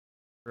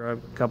For a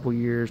couple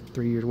years,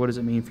 3 years, what does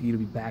it mean for you to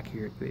be back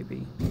here at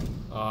UAB?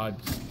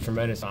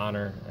 Tremendous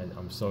honor.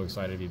 I'm so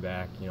excited to be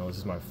back. You know, this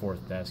is my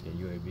fourth desk at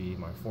UAB,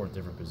 my fourth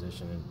different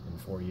position in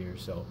 4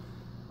 years. So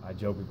I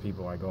joke with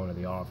people, I go into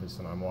the office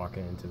and I'm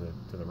walking into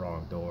the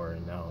wrong door,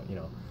 and now, you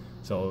know,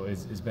 so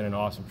it's been an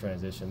awesome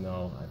transition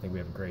though. I think we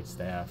have a great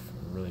staff.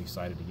 I'm really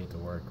excited to get to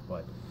work,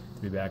 but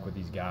to be back with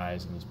these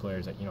guys and these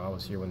players that, you know, I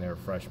was here when they were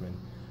freshmen.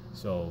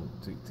 So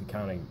to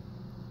kind of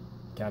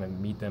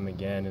meet them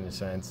again in a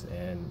sense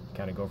and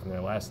kind of go from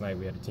there. Last night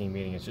we had a team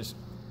meeting. It's just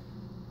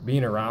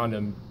being around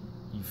them,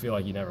 you feel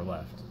like you never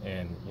left.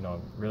 And, you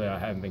know, really I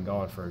haven't been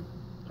gone for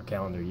a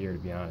calendar year, to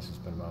be honest. It's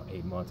been about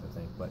 8 months, I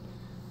think. But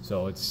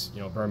so it's,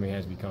 you know, Birmingham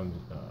has become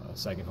a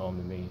second home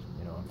to me.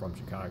 You know, I'm from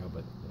Chicago,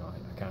 but, you know,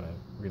 I kind of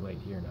relate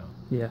here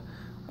now.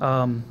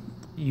 Yeah.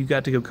 You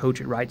got to go coach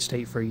at Wright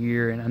State for a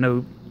year, and I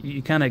know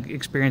you kind of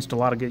experienced a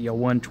lot of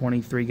won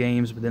 23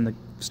 games, but then the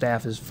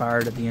staff is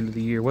fired at the end of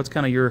the year. What's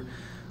kind of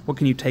what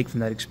can you take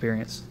from that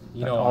experience,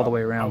 you know, all the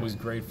way around? I was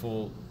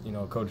grateful. You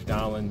know, Coach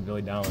Dowling,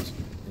 Billy Dowling,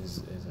 is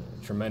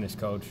a tremendous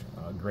coach,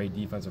 a great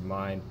defensive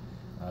mind.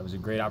 It was a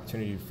great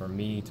opportunity for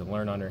me to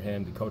learn under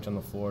him, to coach on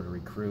the floor, to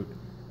recruit.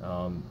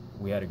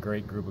 We had a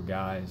great group of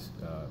guys.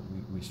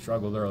 We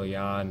struggled early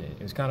on.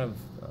 It was kind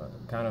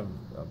of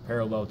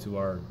parallel to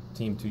our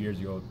team 2 years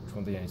ago, which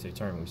won the NCAA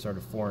tournament. We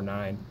started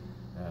 4-9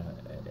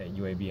 at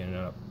UAB and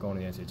ended up going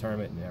to the NCAA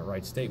tournament. And at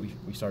Wright State,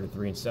 we started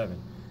 3-7.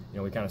 You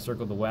know, we kind of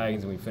circled the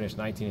wagons and we finished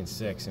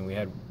 19-6, and we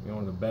had, you know,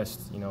 one of the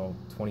best, you know,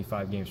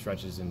 25-game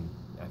stretches in,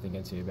 I think,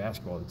 NCAA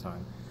basketball at the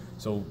time.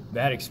 So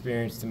that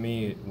experience to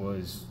me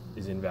is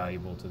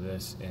invaluable to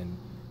this. And,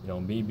 you know,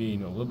 me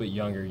being a little bit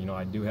younger, you know,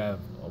 I do have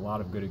a lot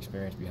of good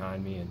experience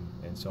behind me,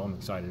 and so I'm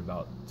excited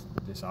about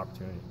this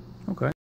opportunity. Okay.